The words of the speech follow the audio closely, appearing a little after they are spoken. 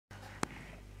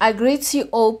I greet you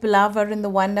all, beloved, in the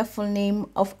wonderful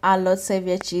name of our Lord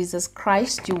Savior Jesus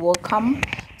Christ. You welcome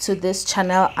to this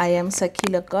channel. I am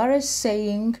Sakila. God is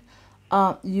saying,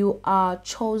 you are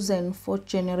chosen for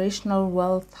generational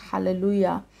wealth.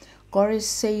 Hallelujah. God is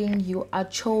saying you are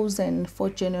chosen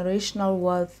for generational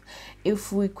wealth.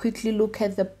 If we quickly look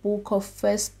at the book of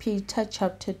First Peter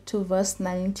chapter 2 verse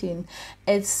 19,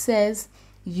 it says,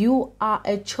 you are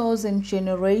a chosen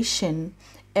generation,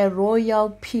 a royal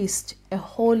priest, a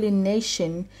holy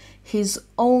nation, his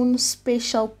own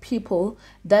special people,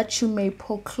 that you may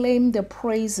proclaim the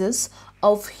praises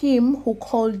of him who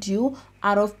called you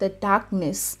out of the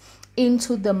darkness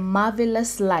into the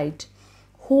marvelous light,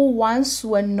 who once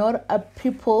were not a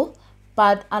people,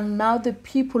 but are now the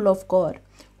people of God,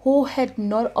 who had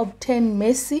not obtained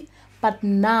mercy, but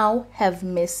now have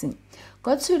mercy.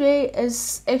 God today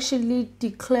is actually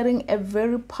declaring a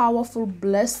very powerful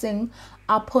blessing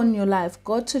upon your life.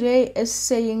 God today is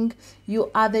saying you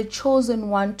are the chosen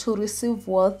one to receive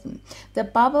wealth. The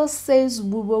Bible says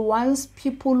we were once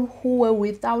people who were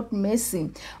without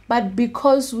mercy, but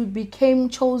because we became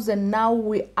chosen, now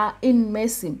we are in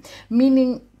mercy,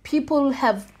 meaning people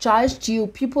have judged you,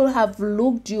 people have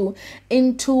looked you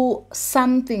into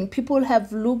something, people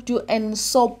have looked you and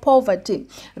saw poverty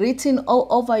written all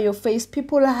over your face.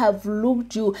 People have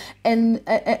looked you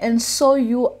and saw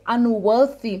you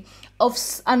unworthy of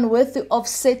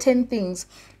certain things.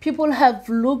 People have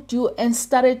looked you and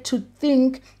started to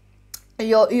think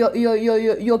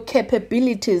your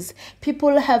capabilities.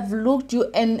 People have looked you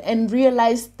and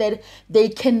realized that they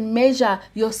can measure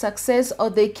your success or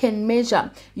they can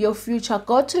measure your future.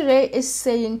 God today is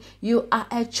saying you are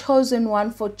a chosen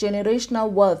one for generational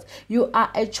wealth. You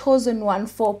are a chosen one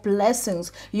for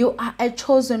blessings. You are a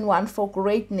chosen one for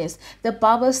greatness. The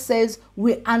Bible says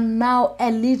we are now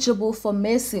eligible for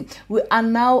mercy. We are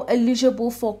now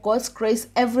eligible for God's grace.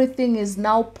 Everything is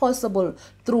now possible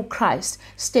through Christ.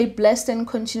 Stay blessed and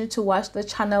continue to watch the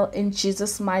channel in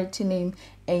Jesus' mighty name.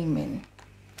 Amen.